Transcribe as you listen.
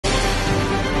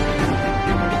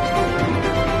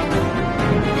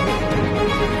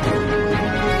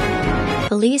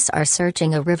Police are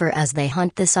searching a river as they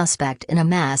hunt the suspect in a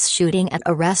mass shooting at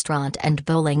a restaurant and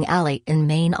bowling alley in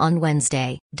Maine on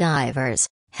Wednesday. Divers,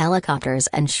 helicopters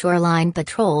and shoreline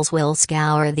patrols will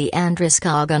scour the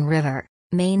Androscoggin River,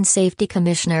 Maine Safety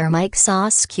Commissioner Mike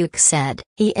Sauschuk said.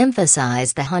 He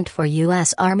emphasized the hunt for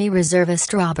U.S. Army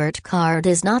reservist Robert Card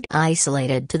is not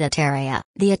isolated to that area.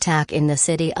 The attack in the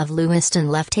city of Lewiston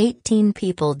left 18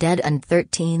 people dead and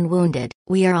 13 wounded.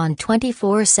 We are on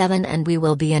 24/7 and we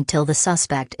will be until the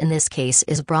suspect in this case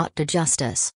is brought to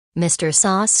justice, Mr.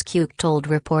 Sauschuk told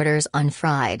reporters on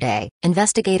Friday.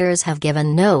 Investigators have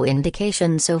given no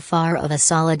indication so far of a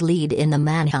solid lead in the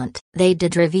manhunt. They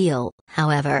did reveal,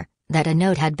 however, that a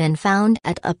note had been found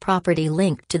at a property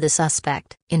linked to the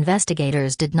suspect.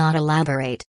 Investigators did not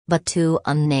elaborate, but two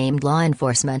unnamed law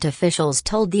enforcement officials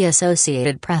told the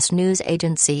Associated Press news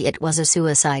agency it was a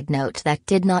suicide note that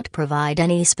did not provide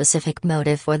any specific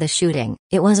motive for the shooting.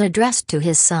 It was addressed to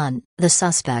his son. The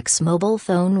suspect's mobile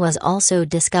phone was also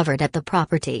discovered at the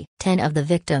property. 10 of the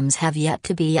victims have yet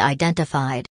to be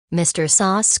identified, Mr.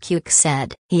 Sauschuk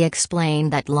said. He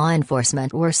explained that law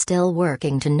enforcement were still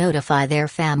working to notify their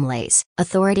families.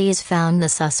 Authorities found the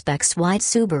suspect's white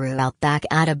Subaru out back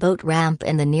at a boat ramp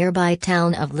in the nearby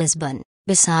town of Lewiston,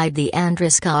 beside the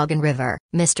Androscoggin River.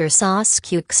 Mr.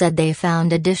 Sauschuk said they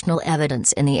found additional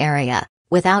evidence in the area,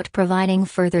 without providing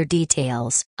further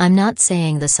details. I'm not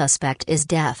saying the suspect is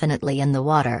definitely in the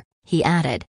water, he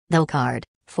added, though Card,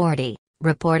 40,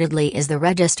 reportedly is the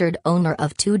registered owner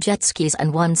of 2 jet skis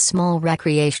and 1 small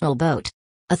recreational boat.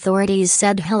 Authorities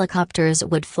said helicopters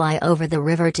would fly over the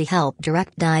river to help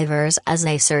direct divers as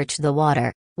they search the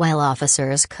water, while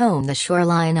officers comb the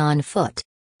shoreline on foot.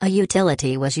 A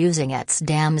utility was using its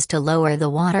dams to lower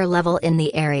the water level in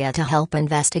the area to help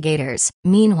investigators.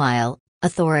 Meanwhile,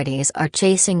 authorities are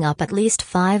chasing up at least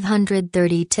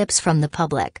 530 tips from the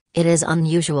public. It is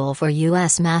unusual for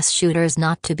U.S. mass shooters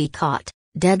not to be caught,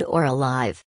 dead or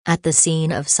alive, at the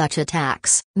scene of such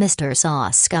attacks. Mr.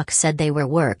 Sauschuk said they were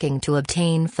working to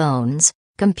obtain phones,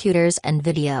 computers and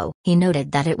video. He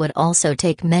noted that it would also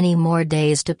take many more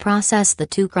days to process the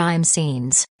 2 crime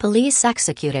scenes. Police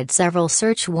executed several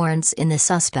search warrants in the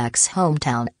suspect's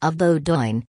hometown of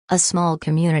Bowdoin, a small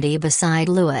community beside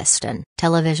Lewiston.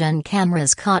 Television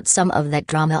cameras caught some of that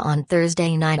drama on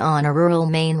Thursday night on a rural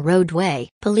Maine roadway.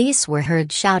 Police were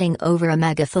heard shouting over a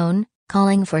megaphone,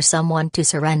 calling for someone to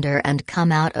surrender and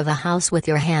come out of a house with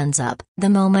your hands up. The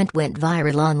moment went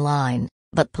viral online,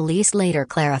 but police later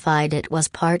clarified it was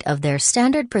part of their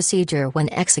standard procedure when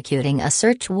executing a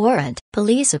search warrant.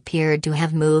 Police appeared to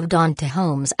have moved on to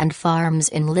homes and farms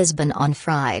in Lisbon on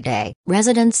Friday.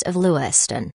 Residents of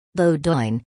Lewiston,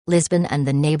 Bowdoin, Lisbon and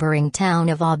the neighboring town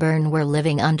of Auburn were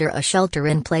living under a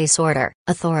shelter-in-place order.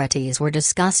 Authorities were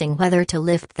discussing whether to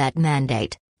lift that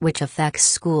mandate, which affects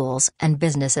schools and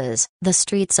businesses. The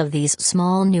streets of these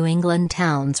small New England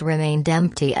towns remained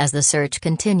empty as the search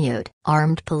continued.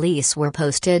 Armed police were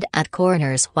posted at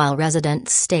corners while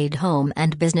residents stayed home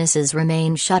and businesses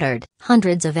remained shuttered.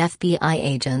 Hundreds of FBI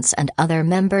agents and other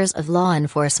members of law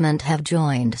enforcement have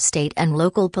joined state and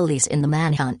local police in the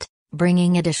manhunt,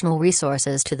 bringing additional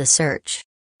resources to the search.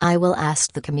 I will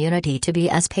ask the community to be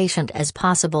as patient as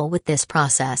possible with this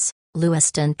process,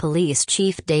 Lewiston Police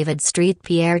Chief David St.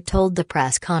 Pierre told the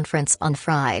press conference on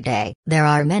Friday. There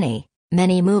are many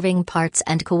moving parts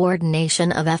and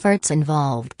coordination of efforts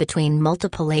involved between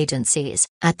multiple agencies.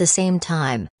 At the same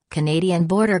time, Canadian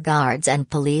border guards and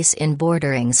police in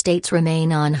bordering states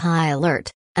remain on high alert,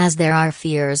 as there are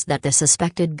fears that the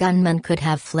suspected gunman could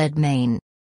have fled Maine.